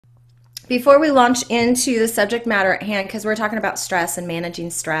before we launch into the subject matter at hand, because we're talking about stress and managing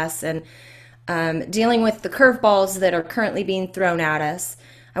stress and dealing with the curveballs that are currently being thrown at us,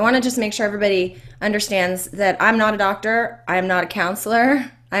 I want to just make sure everybody understands that I'm not a doctor, I am not a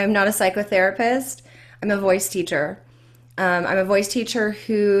counselor, I am not a psychotherapist, I'm a voice teacher. I'm a voice teacher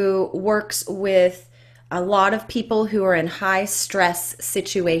who works with a lot of people who are in high stress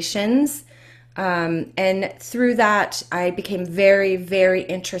situations. And through that, I became very, very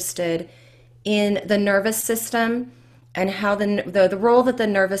interested in the nervous system and how the role that the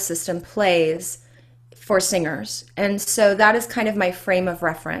nervous system plays for singers. And so that is kind of my frame of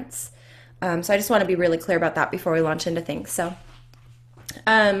reference. So I just want to be really clear about that before we launch into things. So,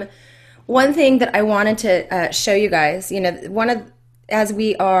 one thing that I wanted to show you guys, as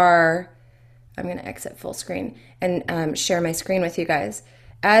we are, I'm going to exit full screen and share my screen with you guys.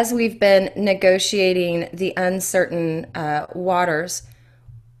 As we've been negotiating the uncertain waters,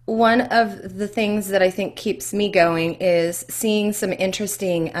 one of the things that I think keeps me going is seeing some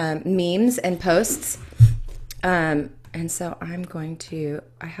interesting memes and posts. And so I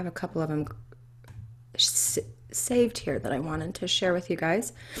have a couple of them saved here that I wanted to share with you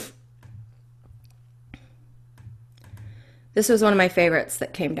guys. This was one of my favorites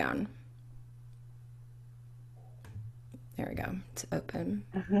that came down. There we go. It's open.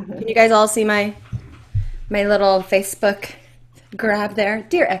 Can you guys all see my little Facebook grab there?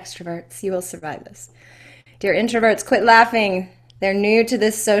 Dear extroverts, you will survive this. Dear introverts, quit laughing. They're new to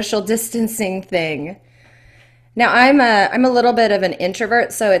this social distancing thing. Now I'm a little bit of an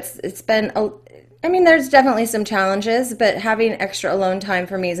introvert, so it's been there's definitely some challenges, but having extra alone time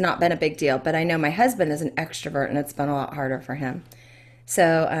for me has not been a big deal. But I know my husband is an extrovert, and it's been a lot harder for him.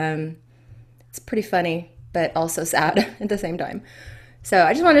 So it's pretty funny, but also sad at the same time. So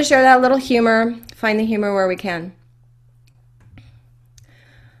I just wanted to share that little humor, find the humor where we can.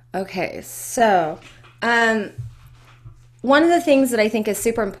 Okay, so one of the things that I think is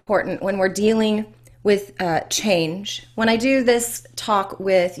super important when we're dealing with change, when I do this talk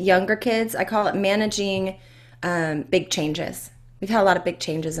with younger kids, I call it managing big changes. We've had a lot of big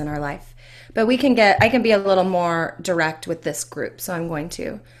changes in our life, but I can be a little more direct with this group, so I'm going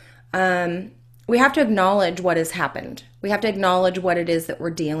to. We have to acknowledge what has happened. We have to acknowledge what it is that we're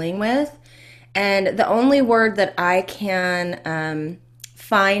dealing with. And the only word that I can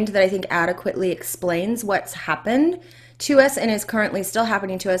find that I think adequately explains what's happened to us and is currently still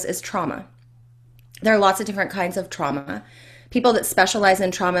happening to us is trauma. There are lots of different kinds of trauma. People that specialize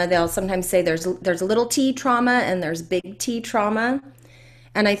in trauma, they'll sometimes say there's little t trauma and there's big T trauma.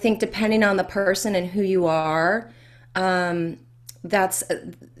 And I think depending on the person and who you are, that's,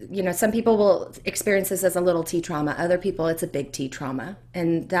 some people will experience this as a little t trauma. Other people, it's a big T trauma.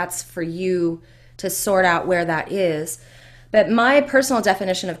 And that's for you to sort out where that is. But my personal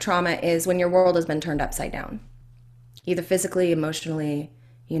definition of trauma is when your world has been turned upside down, either physically, emotionally,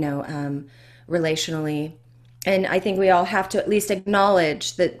 relationally. And I think we all have to at least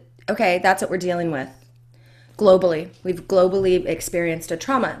acknowledge that, okay, that's what we're dealing with globally. We've globally experienced a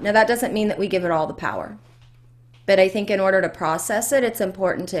trauma. Now, that doesn't mean that we give it all the power. But I think in order to process it, it's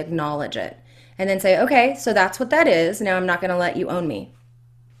important to acknowledge it and then say, okay, so that's what that is. Now I'm not going to let you own me.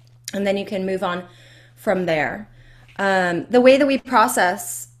 And then you can move on from there. The way that we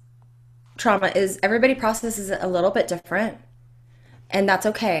process trauma is everybody processes it a little bit different, and that's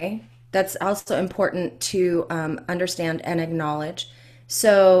okay. That's also important to understand and acknowledge.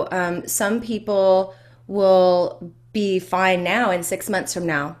 So some people will be fine now, and 6 months from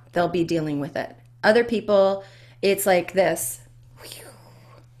now, they'll be dealing with it. Other people, it's like this,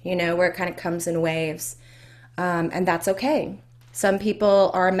 where it kind of comes in waves, and that's okay. Some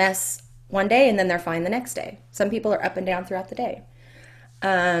people are a mess one day, and then they're fine the next day. Some people are up and down throughout the day.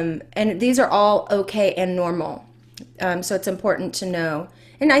 And these are all okay and normal. So it's important to know.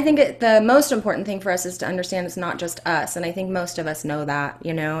 And I think the most important thing for us is to understand it's not just us. And I think most of us know that,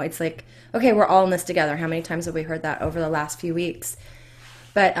 it's like, okay, we're all in this together. How many times have we heard that over the last few weeks?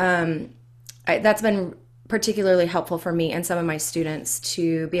 But that's been particularly helpful for me and some of my students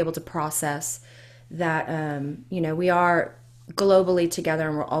to be able to process that, we are globally together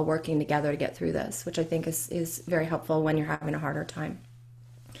and we're all working together to get through this, which I think is very helpful when you're having a harder time.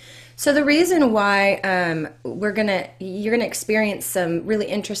 So the reason why you're gonna experience some really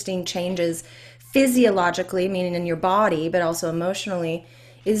interesting changes physiologically, meaning in your body, but also emotionally,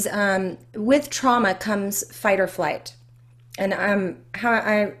 is with trauma comes fight or flight. And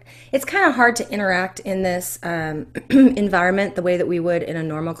it's kind of hard to interact in this environment the way that we would in a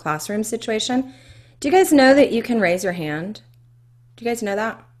normal classroom situation. Do you guys know that you can raise your hand? Do you guys know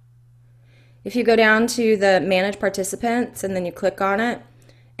that? If you go down to the manage participants and then you click on it,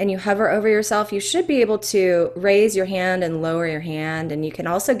 and you hover over yourself, you should be able to raise your hand and lower your hand. And you can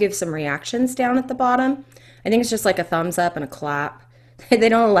also give some reactions down at the bottom. I think it's just like a thumbs up and a clap. They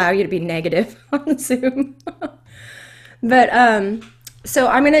don't allow you to be negative on Zoom. But so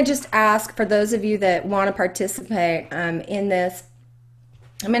I'm going to just ask for those of you that want to participate in this,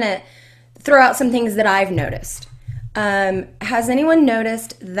 I'm going to throw out some things that I've noticed. Has anyone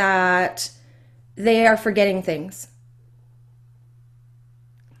noticed that they are forgetting things?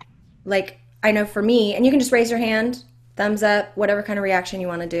 Like, I know for me, and you can just raise your hand, thumbs up, whatever kind of reaction you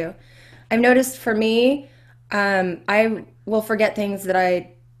want to do. I've noticed for me, I will forget things that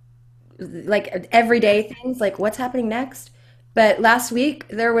I like everyday things, like what's happening next. But last week,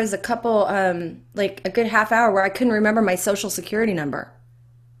 there was a couple, like a good half hour where I couldn't remember my social security number.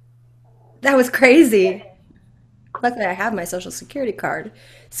 That was crazy. Luckily, I have my social security card,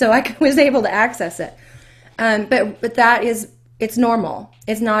 so I was able to access it. But that is it's normal.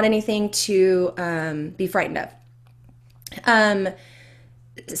 It's not anything to be frightened of. Um,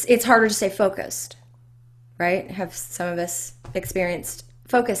 it's harder to stay focused, right? Have some of us experienced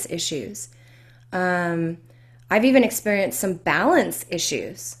focus issues. Um, I've even experienced some balance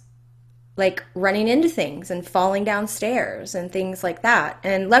issues, like running into things and falling downstairs and things like that.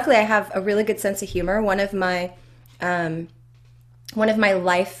 And luckily, I have a really good sense of humor. Um, one of my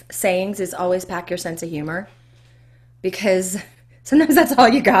life sayings is always pack your sense of humor because sometimes that's all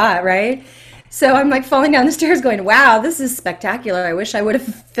you got, right? So I'm like falling down the stairs going, wow, this is spectacular. I wish I would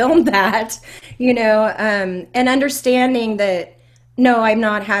have filmed that, and understanding that, no, I'm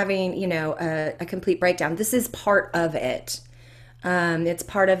not having, a complete breakdown. This is part of it. It's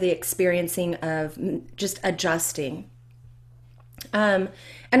part of the experiencing of just adjusting. And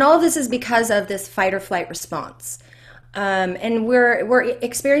all of this is because of this fight or flight response. And we're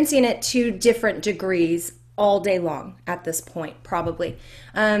experiencing it to different degrees all day long at this point, probably.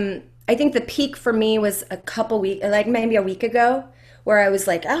 I think the peak for me was a couple weeks, like maybe a week ago, where I was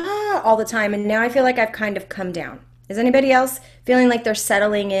like, all the time. And now I feel like I've kind of come down. Is anybody else feeling like they're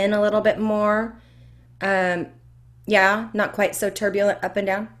settling in a little bit more? Um, yeah, not quite so turbulent up and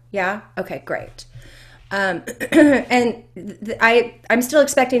down. Yeah. Okay, great. And I'm still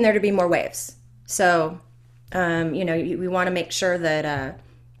expecting there to be more waves. So, we want to make sure that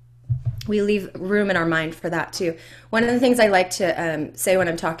we leave room in our mind for that too. One of the things I like to say when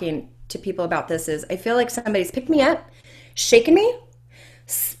I'm talking to people about this is I feel like somebody's picked me up, shaken me,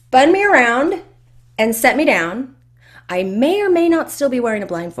 spun me around, and set me down. I may or may not still be wearing a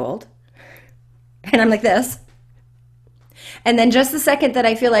blindfold. And I'm like this. And then just the second that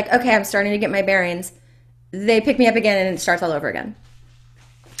I feel like, okay, I'm starting to get my bearings, they pick me up again and it starts all over again.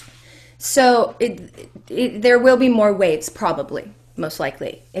 So there will be more waves, probably, most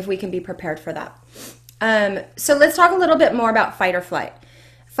likely, if we can be prepared for that. So let's talk a little bit more about fight or flight.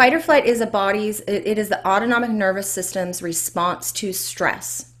 Fight or flight is it is the autonomic nervous system's response to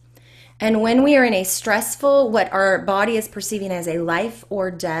stress. And when we are in a stressful, what our body is perceiving as a life or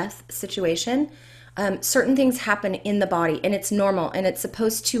death situation, certain things happen in the body, and it's normal, and it's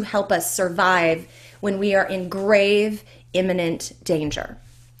supposed to help us survive when we are in grave, imminent danger.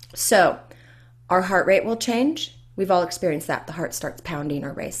 So our heart rate will change. We've all experienced that. The heart starts pounding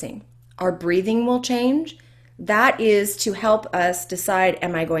or racing. Our breathing will change. That is to help us decide,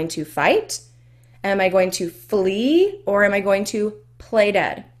 am I going to fight? Am I going to flee? Or am I going to play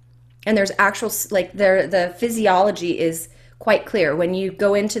dead? And there's actual, the physiology is quite clear. When you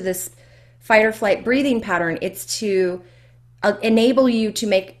go into this fight or flight breathing pattern, it's to enable you to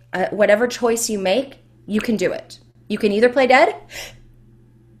make whatever choice you make, you can do it. You can either play dead,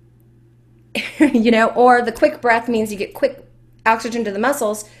 or the quick breath means you get quick oxygen to the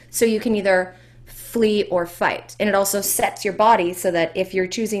muscles, so you can either flee or fight. And it also sets your body so that if you're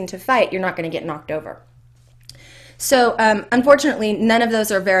choosing to fight, you're not going to get knocked over. So unfortunately, none of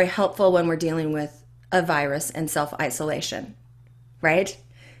those are very helpful when we're dealing with a virus and self-isolation, right?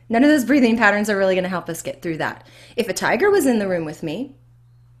 None of those breathing patterns are really going to help us get through that. If a tiger was in the room with me,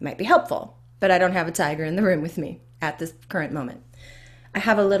 it might be helpful, but I don't have a tiger in the room with me at this current moment. I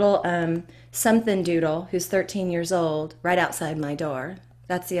have a little something doodle who's 13 years old right outside my door.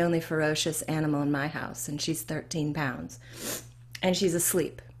 That's the only ferocious animal in my house, and she's 13 pounds. And she's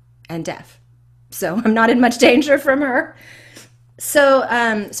asleep and deaf. So I'm not in much danger from her. So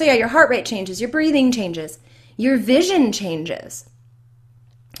yeah, your heart rate changes, your breathing changes, your vision changes.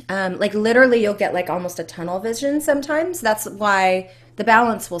 Like literally you'll get like almost a tunnel vision sometimes. That's why the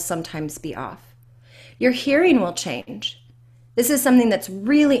balance will sometimes be off. Your hearing will change. This is something that's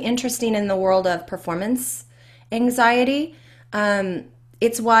really interesting in the world of performance anxiety.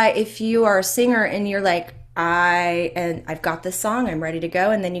 It's why if you are a singer and you're like, I've got this song, I'm ready to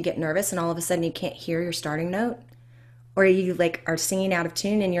go, and then you get nervous and all of a sudden you can't hear your starting note, or you like are singing out of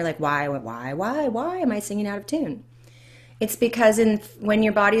tune and you're like, why am I singing out of tune? It's because when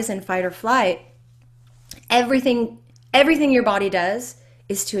your body is in fight or flight, everything your body does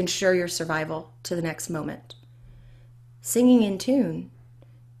is to ensure your survival to the next moment. Singing in tune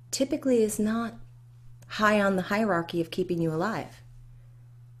typically is not high on the hierarchy of keeping you alive,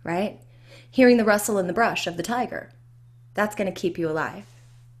 right? Hearing the rustle in the brush of the tiger, that's going to keep you alive.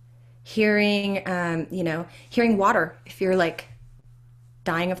 Hearing, hearing water if you're like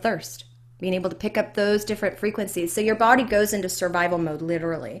dying of thirst, being able to pick up those different frequencies. So your body goes into survival mode,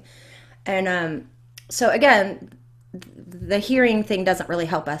 literally. And so again, the hearing thing doesn't really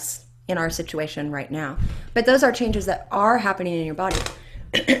help us in our situation right now. But those are changes that are happening in your body.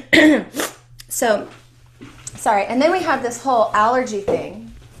 So, sorry. And then we have this whole allergy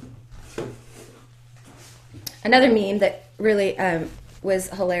thing. Another meme that really was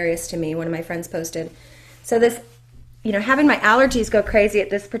hilarious to me, one of my friends posted. So this, having my allergies go crazy at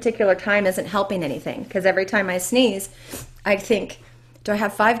this particular time isn't helping anything, because every time I sneeze, I think, do I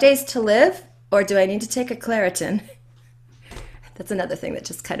have 5 days to live, or do I need to take a Claritin? That's another thing that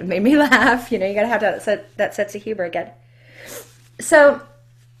just kind of made me laugh. You got to have that sense of humor again. So,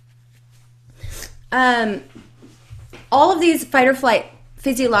 all of these fight or flight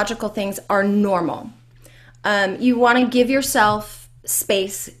physiological things are normal. You want to give yourself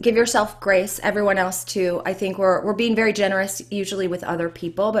space, give yourself grace, everyone else too. I think we're being very generous usually with other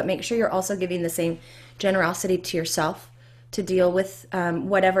people, but make sure you're also giving the same generosity to yourself to deal with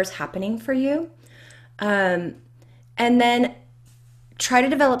whatever's happening for you. And then try to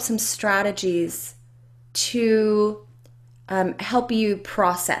develop some strategies to help you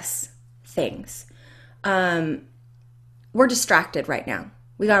process things. We're distracted right now.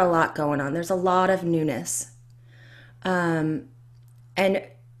 We got a lot going on. There's a lot of newness. And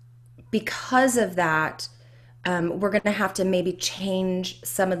because of that, we're going to have to maybe change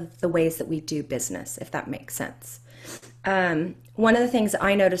some of the ways that we do business, if that makes sense. One of the things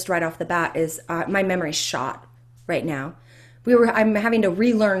I noticed right off the bat is my memory's shot right now. I'm having to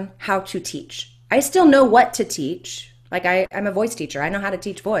relearn how to teach. I still know what to teach. Like I'm a voice teacher. I know how to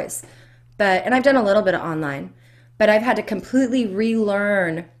teach voice. And I've done a little bit of online. But I've had to completely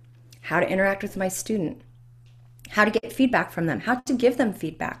relearn how to interact with my student, how to get feedback from them, how to give them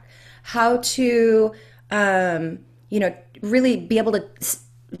feedback, how to, really be able to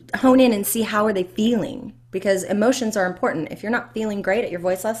hone in and see how are they feeling, because emotions are important. If you're not feeling great at your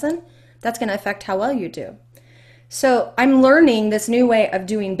voice lesson, that's going to affect how well you do. So I'm learning this new way of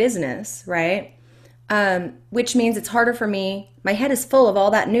doing business, right? Which means it's harder for me. My head is full of all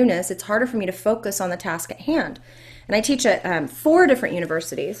that newness. It's harder for me to focus on the task at hand. And I teach at 4 different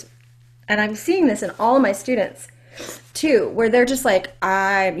universities, and I'm seeing this in all of my students too, where they're just like,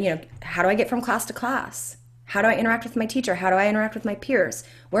 how do I get from class to class? How do I interact with my teacher? How do I interact with my peers?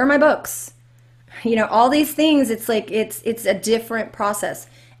 Where are my books? All these things, it's like, it's a different process.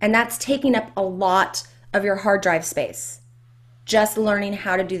 And that's taking up a lot of your hard drive space, just learning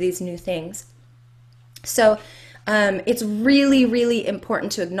how to do these new things. So it's really, really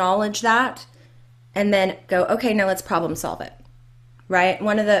important to acknowledge that and then go, okay, now let's problem solve it, right?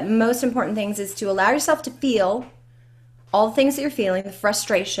 One of the most important things is to allow yourself to feel all the things that you're feeling, the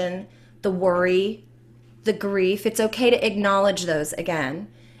frustration, the worry, the grief. It's okay to acknowledge those again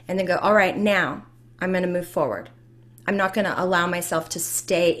and then go, all right, now I'm going to move forward. I'm not going to allow myself to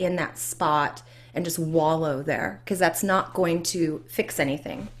stay in that spot and just wallow there, because that's not going to fix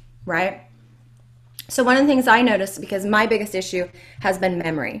anything, right? So one of the things I noticed, because my biggest issue has been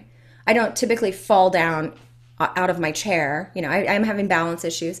memory. I don't typically fall down out of my chair. I'm having balance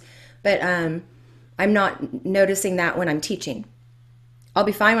issues, but I'm not noticing that when I'm teaching. I'll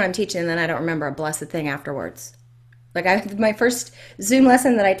be fine when I'm teaching, and then I don't remember a blessed thing afterwards. Like my first Zoom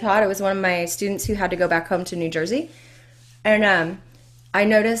lesson that I taught, it was one of my students who had to go back home to New Jersey. And I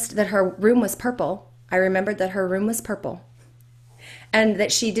noticed that her room was purple. I remembered that her room was purple. And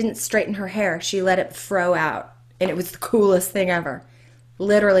that she didn't straighten her hair. She let it fro out. And it was the coolest thing ever.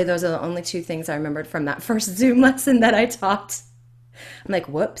 Literally, those are the only 2 things I remembered from that first Zoom lesson that I taught. I'm like,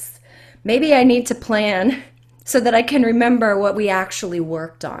 whoops. Maybe I need to plan so that I can remember what we actually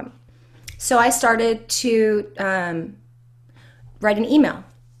worked on. So I started to write an email.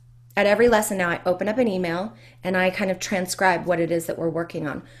 At every lesson now, I open up an email and I kind of transcribe what it is that we're working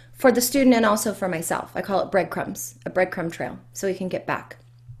on for the student and also for myself. I call it breadcrumbs, a breadcrumb trail, so we can get back.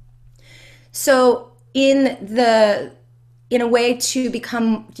 So in a way to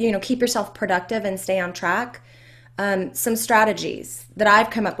become, keep yourself productive and stay on track, some strategies that I've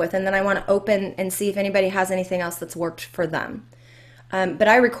come up with, and then I want to open and see if anybody has anything else that's worked for them. But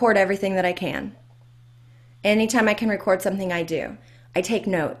I record everything that I can. Anytime I can record something, I do. I take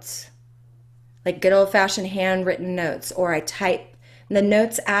notes, like good old-fashioned handwritten notes, or I type. The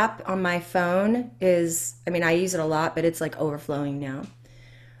Notes app on my phone is, I mean, I use it a lot, but it's like overflowing now.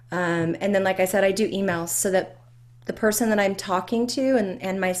 And then, like I said, I do emails so that the person that I'm talking to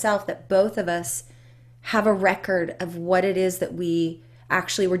and myself, that both of us have a record of what it is that we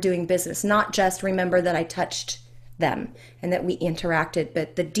actually were doing business, not just remember that I touched them and that we interacted,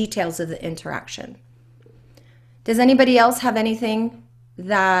 but the details of the interaction. Does anybody else have anything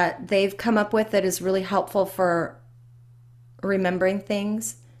that they've come up with that is really helpful for remembering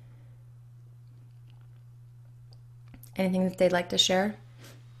things? Anything that they'd like to share?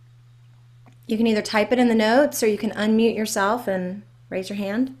 You can either type it in the notes or you can unmute yourself and raise your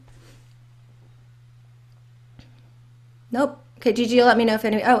hand. Nope. Okay, Gigi, you'll let me know if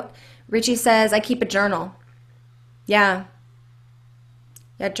any. Oh, Richie says, I keep a journal. Yeah.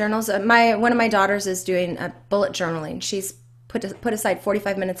 Yeah, journals. One of my daughters is doing bullet journaling. She's put aside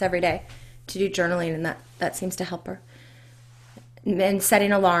 45 minutes every day to do journaling, and that seems to help her. And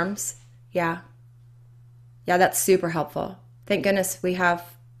setting alarms. Yeah. Yeah, that's super helpful. Thank goodness we have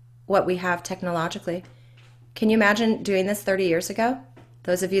what we have technologically. Can you imagine doing this 30 years ago?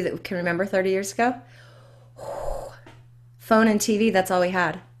 Those of you that can remember 30 years ago? Phone and TV, that's all we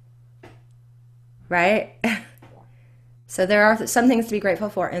had. Right? So there are some things to be grateful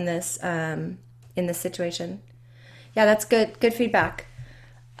for in this situation. Yeah, that's good. Good feedback.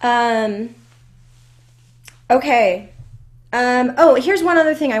 Okay. Oh, here's one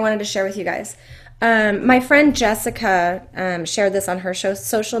other thing I wanted to share with you guys. My friend Jessica shared this on her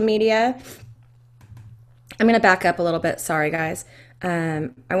social media. I'm going to back up a little bit. Sorry, guys. I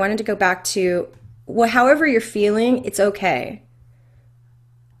wanted to go back to, well, however you're feeling, it's okay.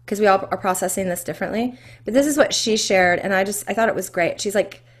 Because we all are processing this differently. But this is what she shared, and I thought it was great. She's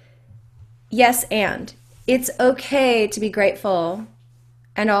like, yes, and it's okay to be grateful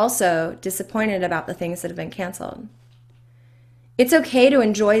and also disappointed about the things that have been canceled. It's okay to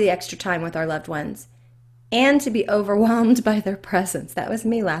enjoy the extra time with our loved ones and to be overwhelmed by their presence. That was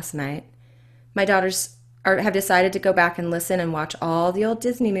me last night. My daughters have decided to go back and listen and watch all the old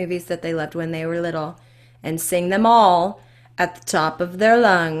Disney movies that they loved when they were little and sing them all at the top of their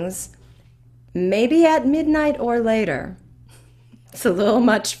lungs, maybe at midnight or later. It's a little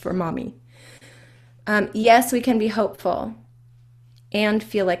much for mommy. Yes, we can be hopeful and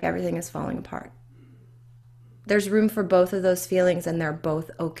feel like everything is falling apart. There's room for both of those feelings, and they're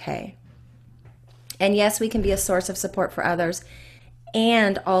both okay. And yes, we can be a source of support for others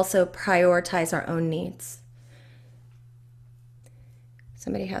and also prioritize our own needs.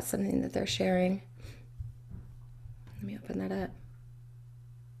 Somebody has something that they're sharing. Let me open that up.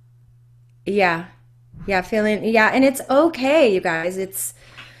 Yeah, feeling, and it's okay, you guys. It's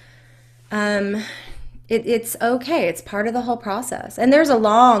okay. It's part of the whole process. And there's a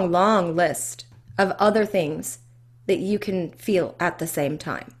long, long list of other things that you can feel at the same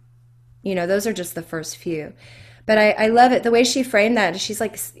time. You know, those are just the first few. But I love it. The way she framed that, she's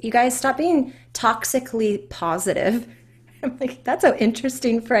like, you guys, stop being toxically positive. I'm like, that's an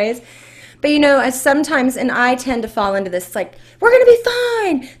interesting phrase. But you know, as sometimes, and I tend to fall into this, it's like, we're going to be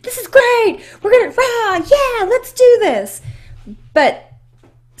fine. This is great. We're going to, yeah, let's do this. But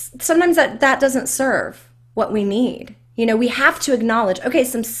sometimes that doesn't serve what we need. You know, we have to acknowledge, okay,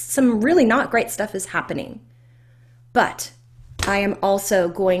 some really not great stuff is happening. But I am also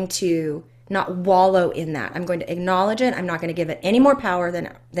going to not wallow in that. I'm going to acknowledge it. I'm not going to give it any more power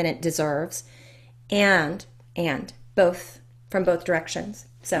than it deserves. And both, from both directions.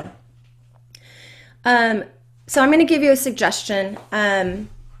 So I'm going to give you a suggestion.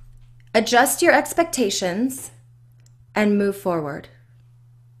 Adjust your expectations and move forward.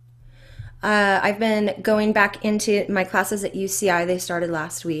 I've been going back into my classes at UCI. They started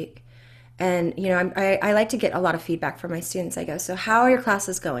last week. And, you know, I like to get a lot of feedback from my students. I go, so how are your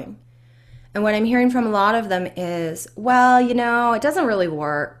classes going? And what I'm hearing from a lot of them is, well, you know, it doesn't really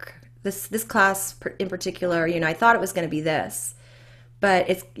work. This class in particular, you know, I thought it was going to be this.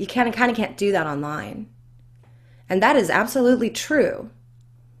 But you kind of can't do that online. And that is absolutely true.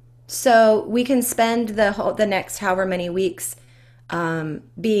 So we can spend the next however many weeks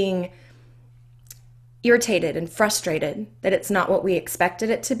being irritated and frustrated that it's not what we expected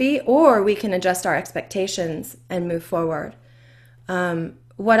it to be, or we can adjust our expectations and move forward.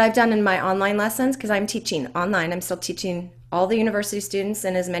 What I've done in my online lessons, because I'm teaching online, I'm still teaching all the university students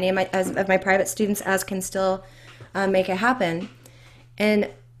and as many of my private students as can still make it happen.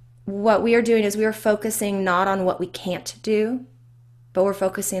 And what we are doing is we are focusing not on what we can't do, but we're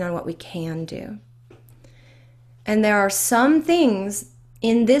focusing on what we can do. And there are some things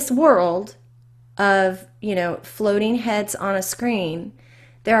in this world of, floating heads on a screen.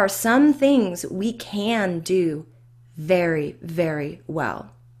 There are some things we can do very, very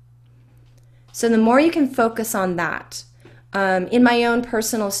well. So the more you can focus on that, in my own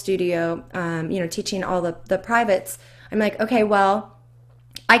personal studio, teaching all the privates, I'm like, okay, well,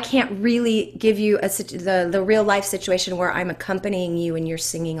 I can't really give you the real life situation where I'm accompanying you and you're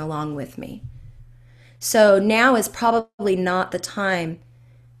singing along with me. So now is probably not the time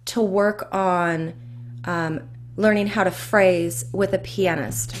to work on learning how to phrase with a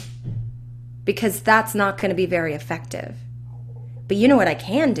pianist, because that's not going to be very effective. But you know what I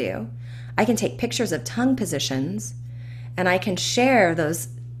can do? I can take pictures of tongue positions and I can share those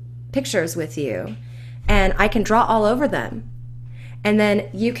pictures with you, and I can draw all over them. And then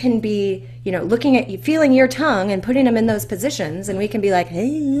you can be, looking at you, feeling your tongue and putting them in those positions, and we can be like,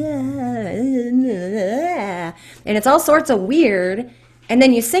 and it's all sorts of weird, and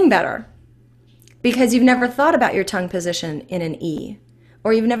then you sing better because you've never thought about your tongue position in an E,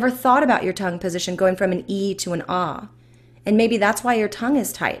 or you've never thought about your tongue position going from an E to an ah. And maybe that's why your tongue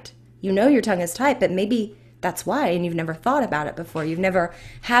is tight. You know your tongue is tight, but maybe that's why, and you've never thought about it before. You've never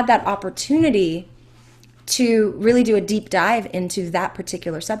had that opportunity to really do a deep dive into that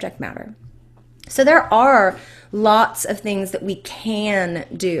particular subject matter. So there are lots of things that we can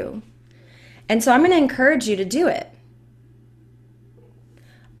do. And so I'm going to encourage you to do it.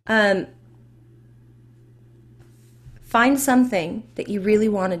 Find something that you really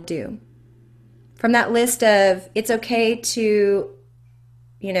want to do. From that list of, it's okay to,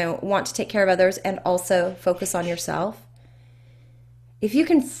 want to take care of others and also focus on yourself. If you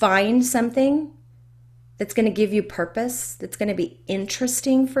can find something that's going to give you purpose, that's going to be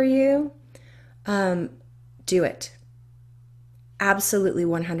interesting for you, do it. Absolutely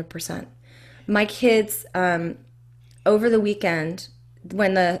 100%. My kids, over the weekend,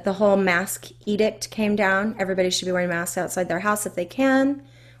 when the whole mask edict came down, everybody should be wearing masks outside their house if they can,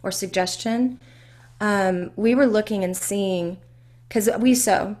 or suggestion, we were looking and seeing, because we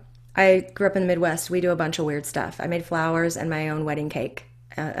sew. I grew up in the Midwest. We do a bunch of weird stuff. I made flowers and my own wedding cake.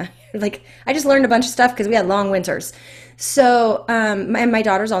 I just learned a bunch of stuff because we had long winters. So, and my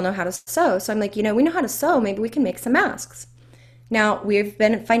daughters all know how to sew. So I'm like, we know how to sew. Maybe we can make some masks. Now, we've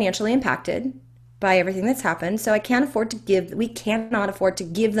been financially impacted by everything that's happened. So we cannot afford to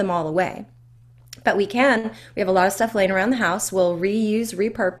give them all away. But we can. We have a lot of stuff laying around the house. We'll reuse,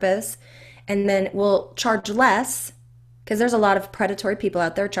 repurpose, and then we'll charge less, because there's a lot of predatory people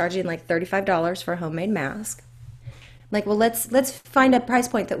out there charging like $35 for a homemade mask. Like, well, let's find a price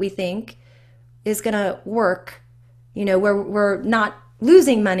point that we think is going to work, where we're not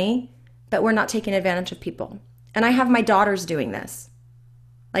losing money, but we're not taking advantage of people. And I have my daughters doing this.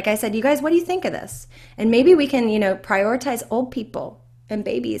 Like I said, you guys, what do you think of this? And maybe we can, prioritize old people and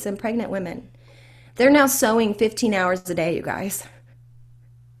babies and pregnant women. They're now sewing 15 hours a day, you guys.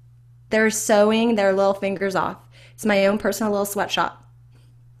 They're sewing their little fingers off. It's my own personal little sweatshop.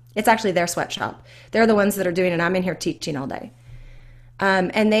 It's actually their sweatshop. They're the ones that are doing it. I'm in here teaching all day.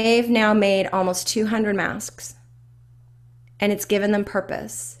 And they've now made almost 200 masks. And it's given them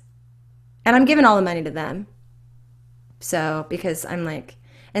purpose. And I'm giving all the money to them. So, because I'm like,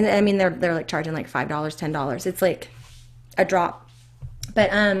 and I mean, they're like charging like $5, $10. It's like a drop. But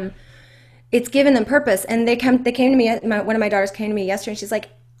it's given them purpose. And they came to me, one of my daughters came to me yesterday and she's like,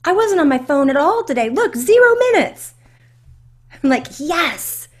 I wasn't on my phone at all today. Look, 0 minutes. I'm like,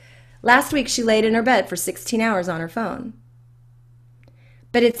 yes. Last week, she laid in her bed for 16 hours on her phone.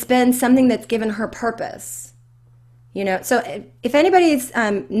 But it's been something that's given her purpose. So if anybody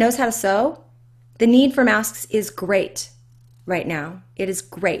knows how to sew, the need for masks is great right now. It is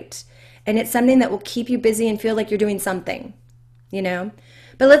great. And it's something that will keep you busy and feel like you're doing something, But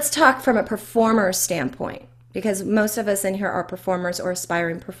let's talk from a performer standpoint, because most of us in here are performers or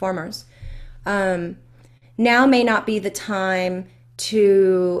aspiring performers. Now may not be the time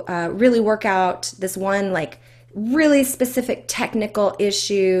to really work out this one really specific technical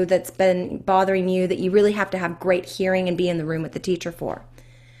issue that's been bothering you that you really have to have great hearing and be in the room with the teacher for.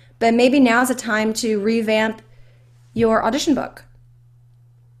 But maybe now's a time to revamp your audition book.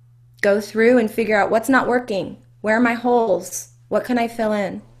 Go through and figure out what's not working. Where are my holes? What can I fill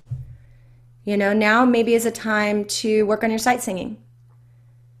in? Now maybe is a time to work on your sight singing.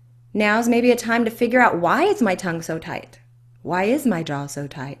 Now's maybe a time to figure out, why is my tongue so tight? Why is my jaw so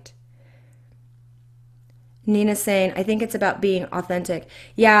tight? Nina's saying, I think it's about being authentic.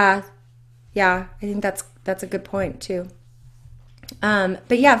 Yeah, I think that's a good point too.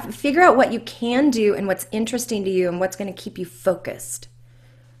 But yeah, figure out what you can do and what's interesting to you and what's going to keep you focused,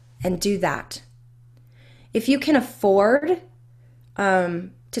 and do that. If you can afford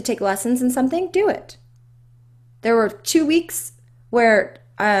to take lessons in something, do it. There were 2 weeks where,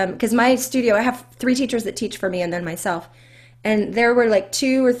 because my studio, I have 3 teachers that teach for me and then myself. And there were like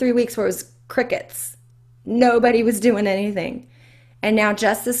 2 or 3 weeks where it was crickets. Nobody was doing anything. And now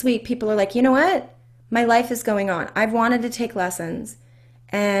just this week, people are like, you know what? My life is going on. I've wanted to take lessons.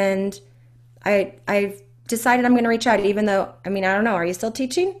 And I've decided I'm going to reach out, even though, I mean, I don't know. Are you still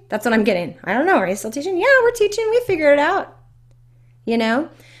teaching? That's what I'm getting. I don't know. Are you still teaching? Yeah, we're teaching. We figured it out. You know?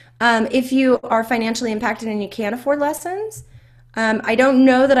 If you are financially impacted and you can't afford lessons, I don't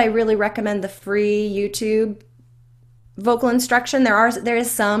know that I really recommend the free YouTube vocal instruction. There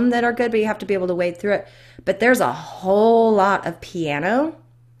is some that are good, but you have to be able to wade through it. But there's a whole lot of piano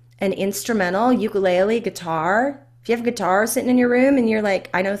and instrumental, ukulele, guitar. If you have a guitar sitting in your room and you're like,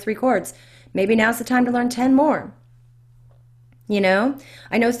 I know 3 chords, maybe now's the time to learn 10 more. You know,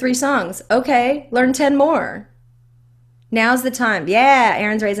 I know 3 songs. Okay, learn 10 more. Now's the time. Yeah,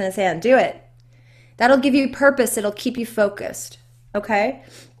 Aaron's raising his hand. Do it. That'll give you purpose. It'll keep you focused. Okay?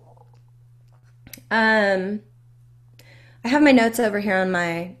 I have my notes over here on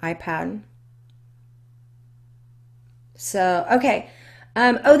my iPad. So, okay.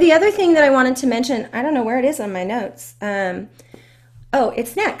 Oh, the other thing that I wanted to mention, I don't know where it is on my notes. Oh,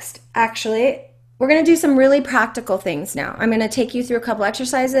 it's next, actually. We're going to do some really practical things now. I'm going to take you through a couple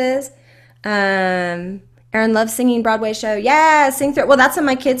exercises. Aaron loves singing Broadway show. Yeah, sing through it. Well, that's what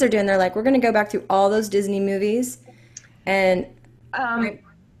my kids are doing. They're like, we're going to go back through all those Disney movies. And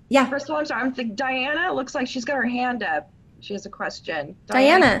yeah. First of all, I'm sorry. I'm thinking Diana looks like she's got her hand up. She has a question.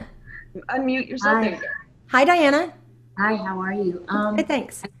 Diana. Unmute yourself. Hi. Hi, Diana. Hi, how are you? Hey,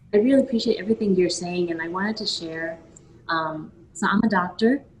 thanks. I really appreciate everything you're saying, and I wanted to share. So I'm a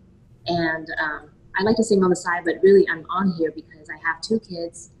doctor, and I like to sing on the side, but really I'm on here because I have 2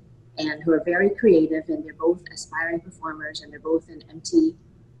 kids and who are very creative, and they're both aspiring performers, and they're both in MT.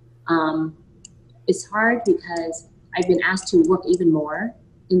 It's hard because I've been asked to work even more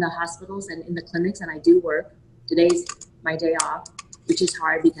in the hospitals and in the clinics, and I do work. Today's my day off, which is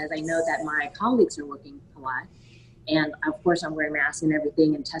hard because I know that my colleagues are working a lot. And of course I'm wearing masks and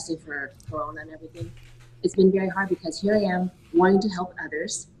everything and testing for corona and everything. It's been very hard because here I am wanting to help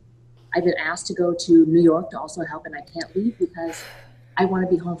others. I've been asked to go to New York to also help, and I can't leave because I want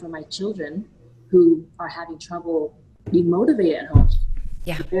to be home for my children who are having trouble being motivated at home.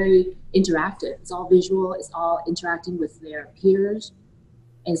 Yeah. It's very interactive. It's all visual. It's all interacting with their peers.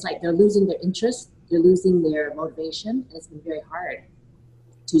 And it's like they're losing their interest. They're losing their motivation. And it's been very hard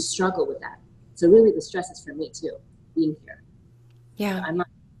to struggle with that. So really the stress is for me too, being here. Yeah. So I'm not,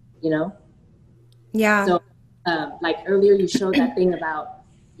 you know? Yeah. So like earlier you showed that thing about,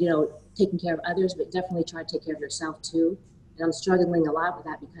 you know, taking care of others, but definitely try to take care of yourself too. And I'm struggling a lot with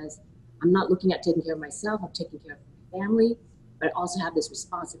that because I'm not looking at taking care of myself. I'm taking care of my family, but I also have this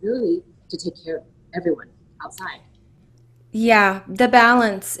responsibility to take care of everyone outside. Yeah, the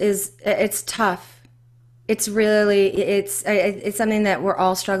balance it's tough. It's really, it's something that we're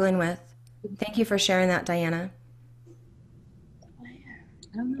all struggling with. Thank you for sharing that, Diana.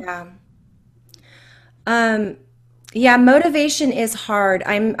 I don't know. Yeah. Yeah, motivation is hard.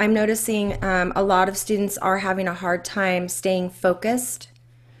 I'm noticing a lot of students are having a hard time staying focused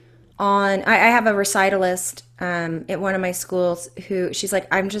on. I have a recitalist at one of my schools who she's like,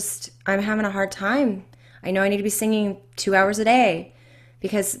 I'm having a hard time. I know I need to be singing 2 hours a day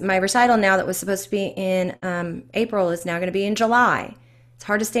because my recital now that was supposed to be in April is now going to be in July. It's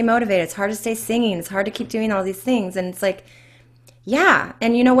hard to stay motivated. It's hard to stay singing. It's hard to keep doing all these things. And it's like, yeah.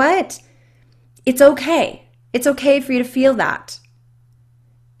 And you know what? It's okay. It's okay for you to feel that.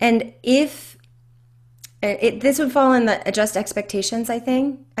 And if this would fall in the adjust expectations, I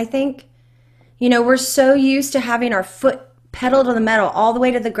think, you know, we're so used to having our foot pedal to the metal all the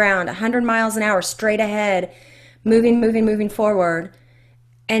way to the ground, 100 miles an hour straight ahead, moving forward.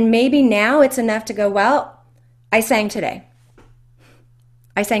 And maybe now it's enough to go, well, I sang today.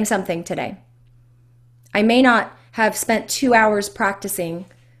 I sang something today. I may not have spent 2 hours practicing,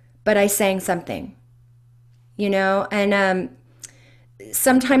 but I sang something, you know, and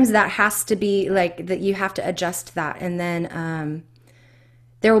sometimes that has to be like that. You have to adjust that. And then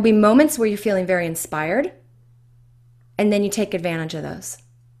there will be moments where you're feeling very inspired, and then you take advantage of those,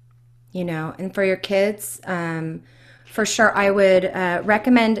 you know. And for your kids, for sure, I would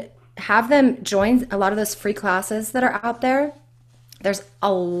recommend have them join a lot of those free classes that are out there. There's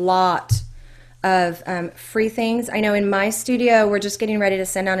a lot of free things. I know in my studio, we're just getting ready to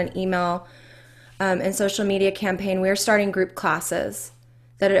send out an email and social media campaign, we're starting group classes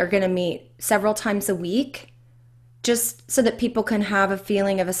that are going to meet several times a week, just so that people can have a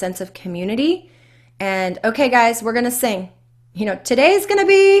feeling of a sense of community. And okay, guys, we're going to sing. You know, today's going to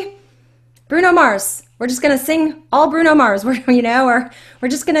be Bruno Mars. We're just going to sing all Bruno Mars, or we're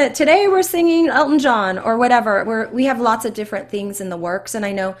just going to, today we're singing Elton John or whatever. We have lots of different things in the works. And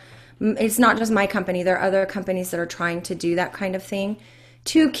I know it's not just my company. There are other companies that are trying to do that kind of thing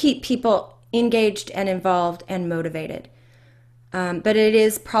to keep people engaged and involved and motivated. But it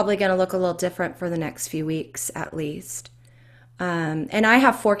is probably going to look a little different for the next few weeks at least. And I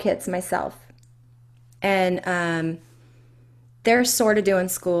have 4 kids myself. And they're sort of doing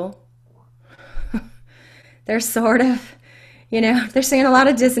school. They're sort of, they're seeing a lot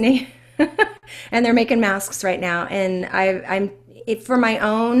of Disney. And they're making masks right now. And I'm for my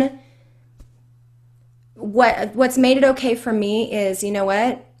own, what's made it okay for me is, you know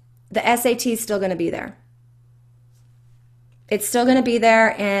what? The SAT is still going to be there. It's still going to be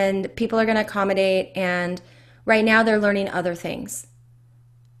there, and people are going to accommodate. And right now they're learning other things.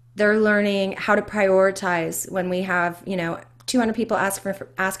 They're learning how to prioritize when we have, 200 people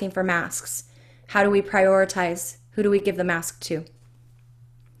asking for masks. How do we prioritize? Who do we give the mask to?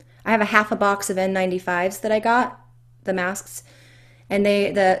 I have a half a box of N95s that I got, the masks. And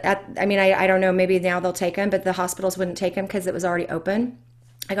I don't know, maybe now they'll take them, but the hospitals wouldn't take them because it was already open.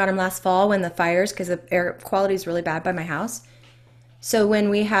 I got them last fall when the fires, because the air quality is really bad by my house. So when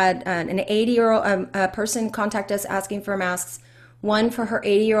we had an 80-year-old person contact us asking for masks, one for her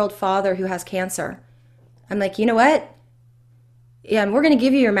 80-year-old father who has cancer. I'm like, you know what? Yeah, we're going to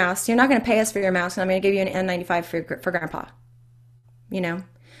give you your mask. You're not going to pay us for your mask, and I'm going to give you an N95 for Grandpa.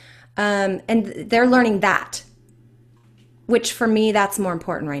 And they're learning that, which for me, that's more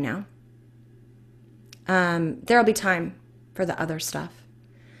important right now. There'll be time for the other stuff.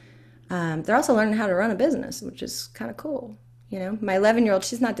 They're also learning how to run a business, which is kind of cool. My 11-year-old,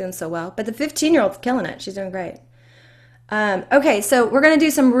 she's not doing so well, but the 15-year-old's killing it. She's doing great. Okay, so we're going to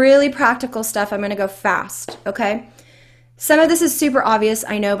do some really practical stuff. I'm going to go fast, okay? Some of this is super obvious,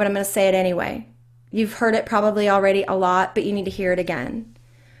 I know, but I'm going to say it anyway. You've heard it probably already a lot, but you need to hear it again.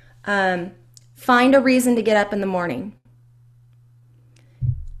 Find a reason to get up in the morning.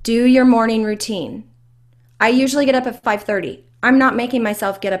 Do your morning routine. I usually get up at 5:30. I'm not making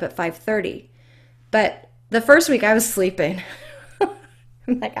myself get up at 5:30, but the first week I was sleeping.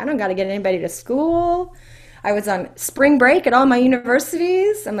 I'm like, I don't got to get anybody to school. I was on spring break at all my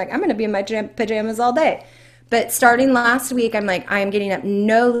universities. I'm like, I'm going to be in my pajamas all day. But starting last week, I'm like, I am getting up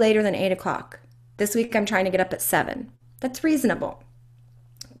no later than 8 o'clock. This week, I'm trying to get up at 7. That's reasonable.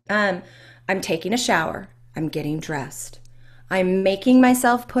 I'm taking a shower. I'm getting dressed. I'm making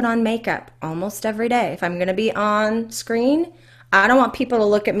myself put on makeup almost every day. If I'm going to be on screen, I don't want people to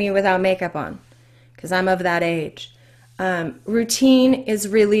look at me without makeup on, because I'm of that age. Routine is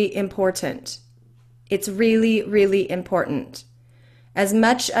really important. It's really, really important. As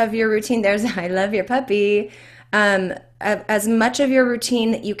much of your routine, I love your puppy. As much of your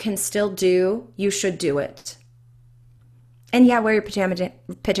routine that you can still do, you should do it. And yeah, wear your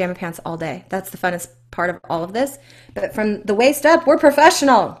pajama pants all day. That's the funnest part of all of this. But from the waist up, we're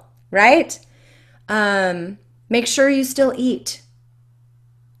professional, right? Make sure you still eat.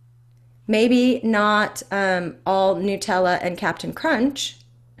 Maybe not all Nutella and Captain Crunch,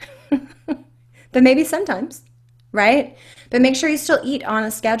 but maybe sometimes, right? But make sure you still eat on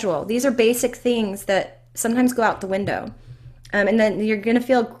a schedule. These are basic things that sometimes go out the window. And then you're going to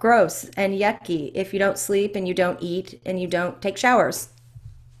feel gross and yucky if you don't sleep and you don't eat and you don't take showers.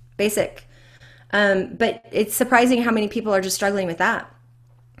 Basic. But it's surprising how many people are just struggling with that.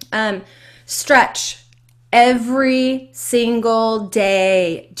 Stretch. Every single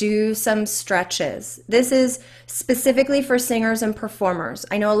day, do some stretches. This is specifically for singers and performers.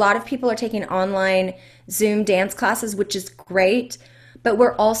 I know a lot of people are taking online Zoom dance classes, which is great, but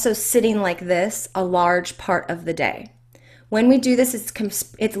we're also sitting like this a large part of the day. When we do this,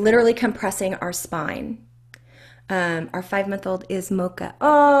 it's literally compressing our spine. Our 5-month-old is Mocha.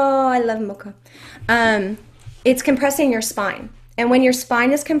 Oh, I love Mocha. It's compressing your spine. And when your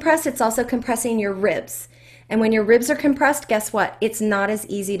spine is compressed, it's also compressing your ribs. And when your ribs are compressed, guess what? It's not as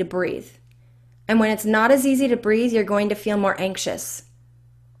easy to breathe. And when it's not as easy to breathe, you're going to feel more anxious.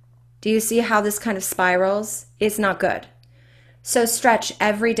 Do you see how this kind of spirals? It's not good. So stretch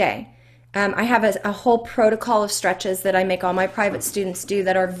every day. I have a whole protocol of stretches that I make all my private students do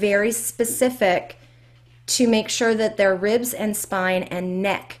that are very specific to make sure that their ribs and spine and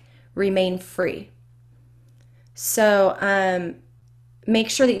neck remain free. So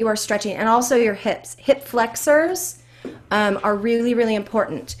make sure that you are stretching, and also your hips. Hip flexors are really, really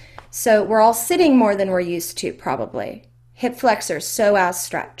important. So we're all sitting more than we're used to, probably. Hip flexors, psoas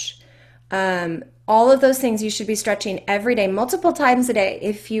stretch. All of those things you should be stretching every day, multiple times a day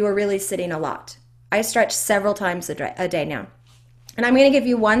if you are really sitting a lot. I stretch several times a day now. And I'm going to give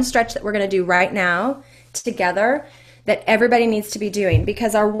you one stretch that we're going to do right now together that everybody needs to be doing,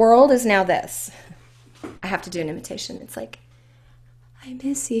 because our world is now this. I have to do an imitation. It's like, I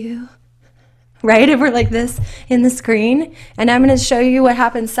miss you. Right? And we're like this in the screen. And I'm going to show you what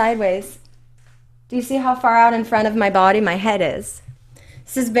happens sideways. Do you see how far out in front of my body my head is?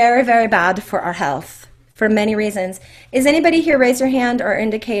 This is very, very bad for our health for many reasons. Is anybody here, raise your hand or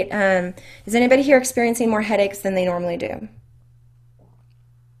indicate, is anybody here experiencing more headaches than they normally do?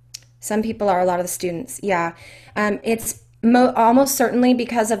 Some people are, a lot of the students. Yeah. It's almost certainly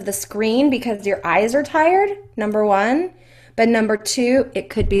because of the screen, because your eyes are tired, number one. But number two, it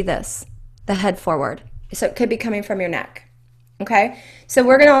could be this, the head forward. So it could be coming from your neck. Okay? So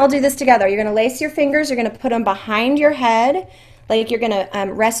we're going to all do this together. You're going to lace your fingers. You're going to put them behind your head, like you're going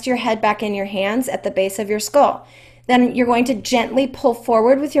to rest your head back in your hands at the base of your skull. Then you're going to gently pull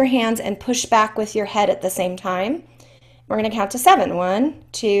forward with your hands and push back with your head at the same time. We're going to count to 7. 1,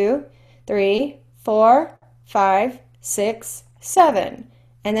 2, 3, 4, 5, 6, 7.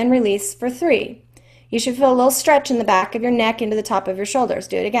 And then release for 3. You should feel a little stretch in the back of your neck into the top of your shoulders.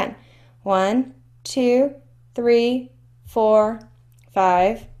 Do it again. 1, 2, 3, 4,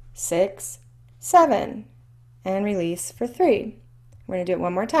 5, 6, 7. And release for 3. We're going to do it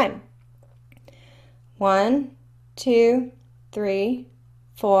one more time. 1, 2, 3,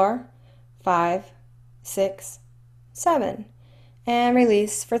 4, 5, 6, 7. And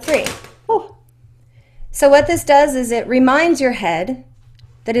release for 3. Whew. So what this does is it reminds your head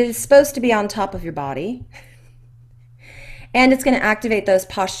that it is supposed to be on top of your body. And it's going to activate those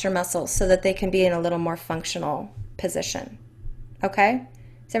posture muscles so that they can be in a little more functional position. Okay?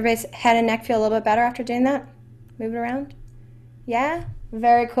 Does everybody's head and neck feel a little bit better after doing that? Move it around? Yeah?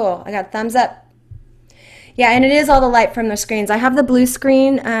 Very cool. I got thumbs up. Yeah, and it is all the light from the screens. I have the blue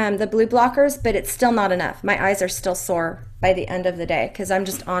screen, the blue blockers, but it's still not enough. My eyes are still sore by the end of the day because I'm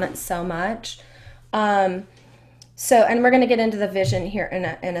just on it so much. And we're going to get into the vision here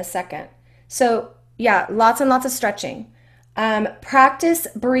in a second. So yeah, lots and lots of stretching. Practice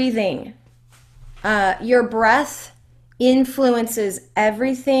breathing. Your breath influences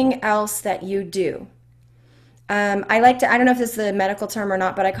everything else that you do. I don't know if this is a medical term or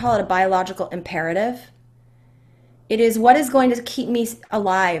not, but I call it a biological imperative. It is what is going to keep me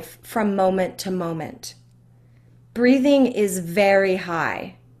alive from moment to moment. Breathing is very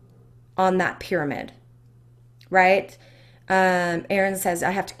high on that pyramid, right? Aaron says,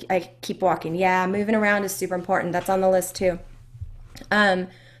 I keep walking. Yeah, moving around is super important. That's on the list too.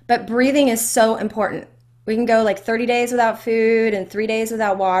 But breathing is so important. We can go like 30 days without food and 3 days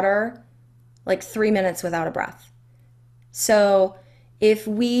without water, like 3 minutes without a breath. So if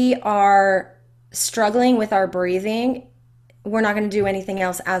we are struggling with our breathing, we're not going to do anything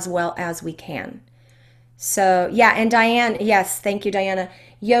else as well as we can. So yeah, and Diane, yes, thank you, Diana.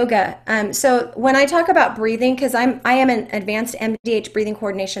 Yoga. So when I talk about breathing, because I am an advanced MDH breathing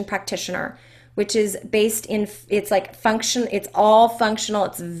coordination practitioner, which is based in, it's like function, it's all functional.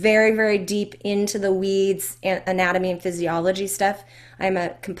 It's very, very deep into the weeds and anatomy and physiology stuff. I'm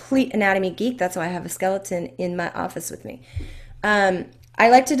a complete anatomy geek. That's why I have a skeleton in my office with me. I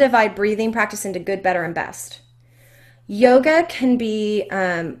like to divide breathing practice into good, better, and best. Yoga can be,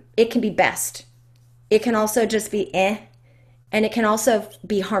 it can be best. It can also just be and it can also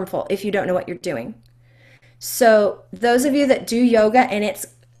be harmful if you don't know what you're doing. So those of you that do yoga and it's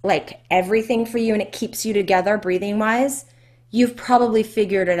like everything for you and it keeps you together breathing wise, you've probably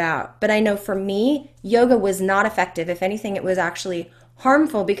figured it out. But I know for me, yoga was not effective. If anything, it was actually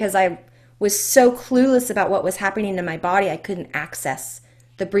harmful because I was so clueless about what was happening in my body, I couldn't access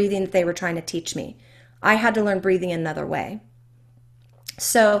the breathing that they were trying to teach me. I had to learn breathing another way.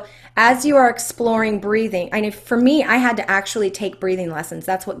 So as you are exploring breathing, I know for me, I had to actually take breathing lessons.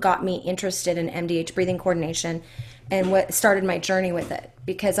 That's what got me interested in MDH breathing coordination and what started my journey with it.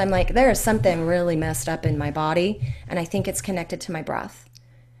 Because I'm like, there is something really messed up in my body, and I think it's connected to my breath.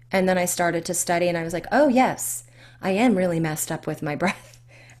 And then I started to study, and I was like, oh yes, I am really messed up with my breath.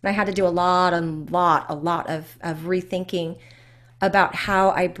 And I had to do a lot of rethinking about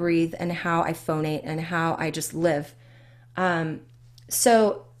how I breathe and how I phonate and how I just live.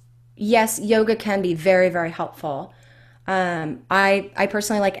 So yes, yoga can be very, very helpful. I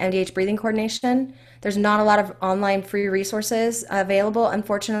personally like MDH breathing coordination. There's not a lot of online free resources available,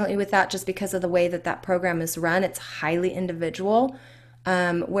 unfortunately, with that, just because of the way that that program is run. It's highly individual,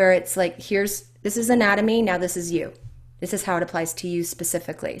 where it's like, this is anatomy, now this is you. This is how it applies to you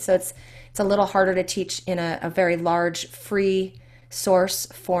specifically. So it's a little harder to teach in a very large free source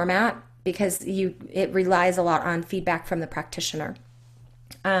format because it relies a lot on feedback from the practitioner.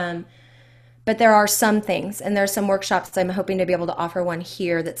 But there are some things, and there's some workshops. I'm hoping to be able to offer one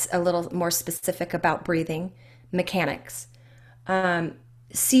here that's a little more specific about breathing mechanics.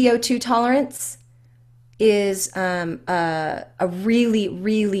 CO2 tolerance is a really,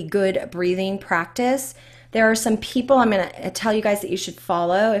 really good breathing practice. There are some people I'm going to tell you guys that you should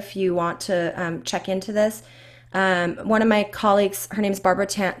follow if you want to check into this. One of my colleagues, her name is Barbara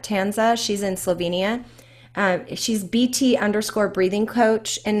Tanza. She's in Slovenia. She's BT_breathing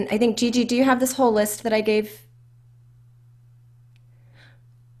coach. And I think, Gigi, do you have this whole list that I gave?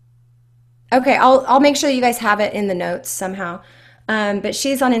 Okay, I'll make sure you guys have it in the notes somehow. But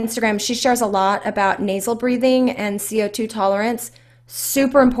she's on Instagram. She shares a lot about nasal breathing and CO2 tolerance.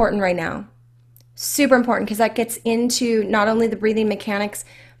 Super important right now. Super important because that gets into not only the breathing mechanics,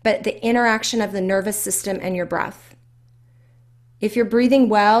 but the interaction of the nervous system and your breath. If you're breathing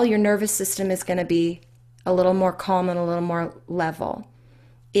well, your nervous system is going to be a little more calm and a little more level.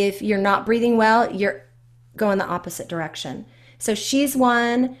 If you're not breathing well, you're going the opposite direction. So she's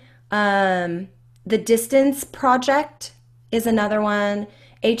one. The Distance Project is another one.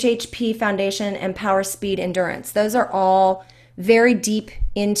 HHP Foundation and Power Speed Endurance. Those are all very deep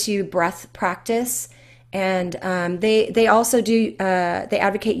into breath practice. And they also do, they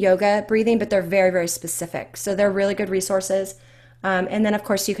advocate yoga breathing, but they're very, very specific. So they're really good resources. And then, of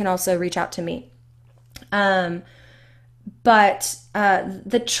course, you can also reach out to me. But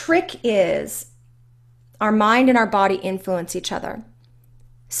the trick is our mind and our body influence each other.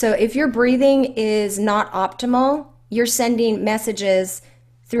 So if your breathing is not optimal, you're sending messages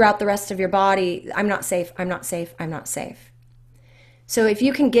throughout the rest of your body. I'm not safe, I'm not safe, I'm not safe. So if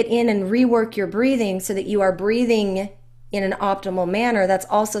you can get in and rework your breathing so that you are breathing in an optimal manner, that's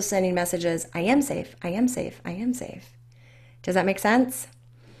also sending messages, I am safe, I am safe, I am safe. Does that make sense?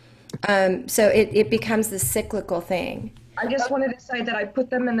 So it becomes this cyclical thing. I just wanted to say that I put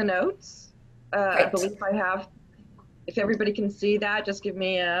them in the notes. I believe I have. If everybody can see that, just give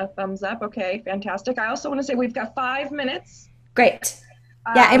me a thumbs up. Okay, fantastic. I also want to say we've got 5 minutes. Great.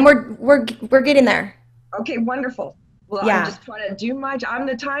 Yeah, and we're getting there. Okay, wonderful. Well, yeah. I'm just trying to do my job. I'm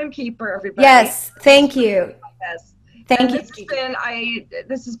the timekeeper, everybody. Yes, thank you. Yes. Thank you.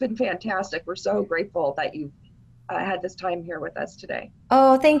 This has been fantastic. We're so grateful that you had this time here with us today.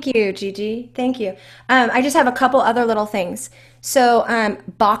 Oh, thank you, Gigi. Thank you. I just have a couple other little things. So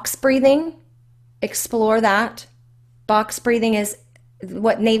box breathing, explore that. Box breathing is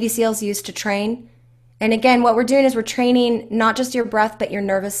what Navy SEALs use to train. And again, what we're doing is we're training not just your breath, but your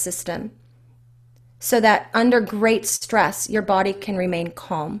nervous system. So that under great stress, your body can remain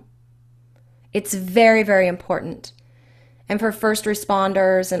calm. It's very, very important. And for first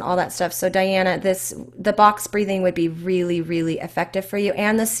responders and all that stuff. So Diana, the box breathing would be really, really effective for you,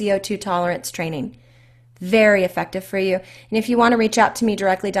 and the CO2 tolerance training. Very effective for you. And if you want to reach out to me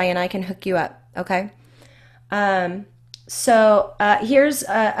directly, Diana, I can hook you up, okay? So here's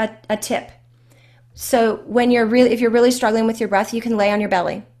a tip. So when if you're really struggling with your breath, you can lay on your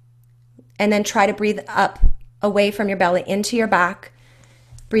belly and then try to breathe up away from your belly into your back,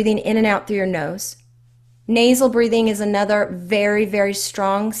 breathing in and out through your nose. Nasal breathing is another very, very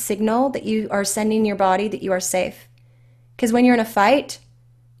strong signal that you are sending your body that you are safe. Because when you're in a fight,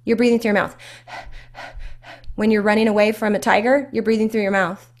 you're breathing through your mouth. When you're running away from a tiger, you're breathing through your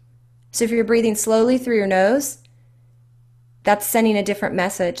mouth. So if you're breathing slowly through your nose, that's sending a different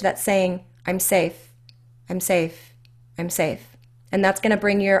message. That's saying, I'm safe, I'm safe, I'm safe. And that's going to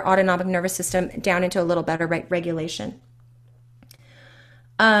bring your autonomic nervous system down into a little better regulation.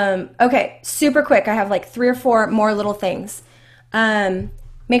 Okay, super quick. I have like 3 or 4 more little things.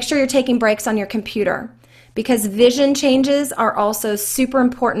 Make sure you're taking breaks on your computer, because vision changes are also super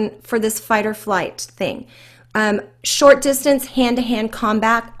important for this fight or flight thing. Short distance, hand-to-hand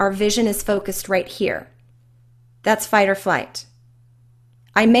combat, our vision is focused right here. That's fight or flight.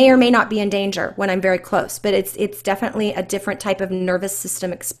 I may or may not be in danger when I'm very close, but it's definitely a different type of nervous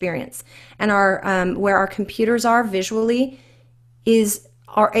system experience. And where our computers are visually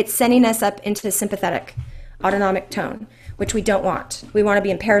it's sending us up into the sympathetic autonomic tone, which we don't want. We want to be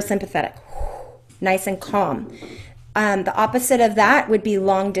in parasympathetic, nice and calm. The opposite of that would be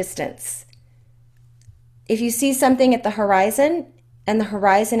long distance. If you see something at the horizon and the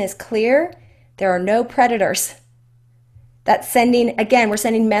horizon is clear, there are no predators. That's sending, again, we're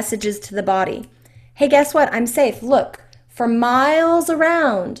sending messages to the body. Hey, guess what? I'm safe. Look, for miles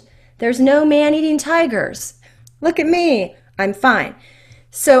around, there's no man-eating tigers. Look at me. I'm fine.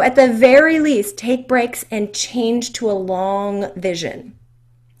 So at the very least, take breaks and change to a long vision.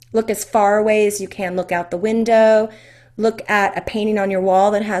 Look as far away as you can. Look out the window. Look at a painting on your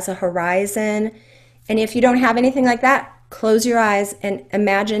wall that has a horizon. And if you don't have anything like that, close your eyes and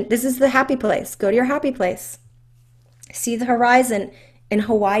imagine this is the happy place. Go to your happy place. See the horizon in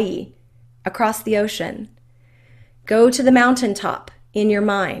Hawaii, across the ocean. Go to the mountaintop in your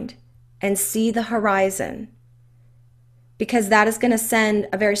mind and see the horizon, because that is going to send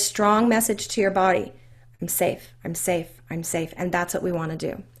a very strong message to your body. I'm safe, I'm safe, I'm safe. And that's what we want to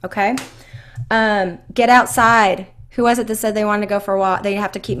do, okay? Get outside. Who was it that said they wanted to go for a walk? They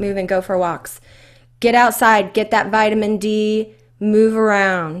have to keep moving, go for walks. Get outside, get that vitamin D, move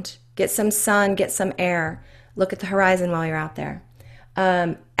around, get some sun, get some air. Look at the horizon while you're out there.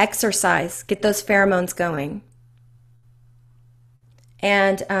 Exercise, get those pheromones going.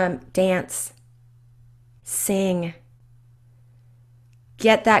 And dance, sing.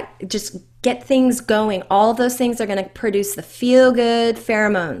 Just get things going. All of those things are going to produce the feel-good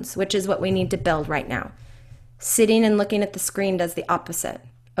pheromones, which is what we need to build right now. Sitting and looking at the screen does the opposite,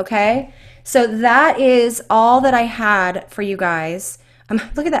 okay? So that is all that I had for you guys.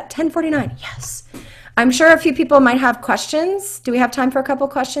 Look at that, 10:49, yes. I'm sure a few people might have questions. Do we have time for a couple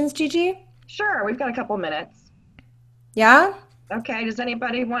questions, Gigi? Sure, we've got a couple minutes. Yeah? Okay, does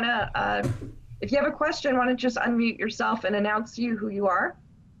anybody want to, if you have a question, why don't you just unmute yourself and announce who you are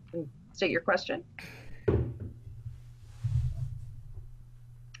and state your question.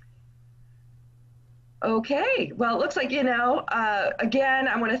 Okay, well, it looks like, again,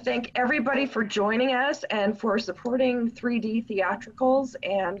 I want to thank everybody for joining us and for supporting 3D Theatricals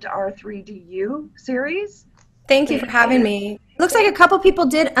and our 3DU series. Thank you for having me. Looks like a couple people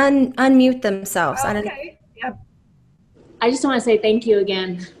did unmute themselves. Okay, yeah. I just want to say thank you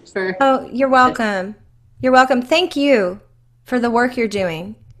again for... Oh, you're welcome. You're welcome. Thank you for the work you're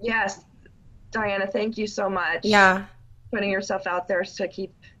doing. Yes, Diana, thank you so much. Yeah. Putting yourself out there to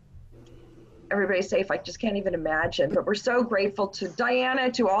keep everybody safe. I just can't even imagine. But we're so grateful to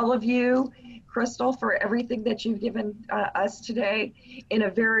Diana, to all of you, Crystal, for everything that you've given us today in a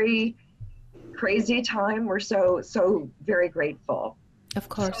very crazy time. We're so very grateful. Of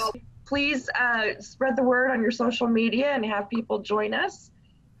course. So please spread the word on your social media and have people join us.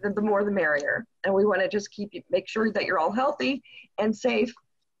 The more the merrier. And we want to just make sure that you're all healthy and safe.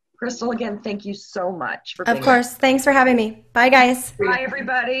 Crystal, again, thank you so much for being here. Of course. Thanks for having me. Bye, guys. Bye,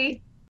 everybody.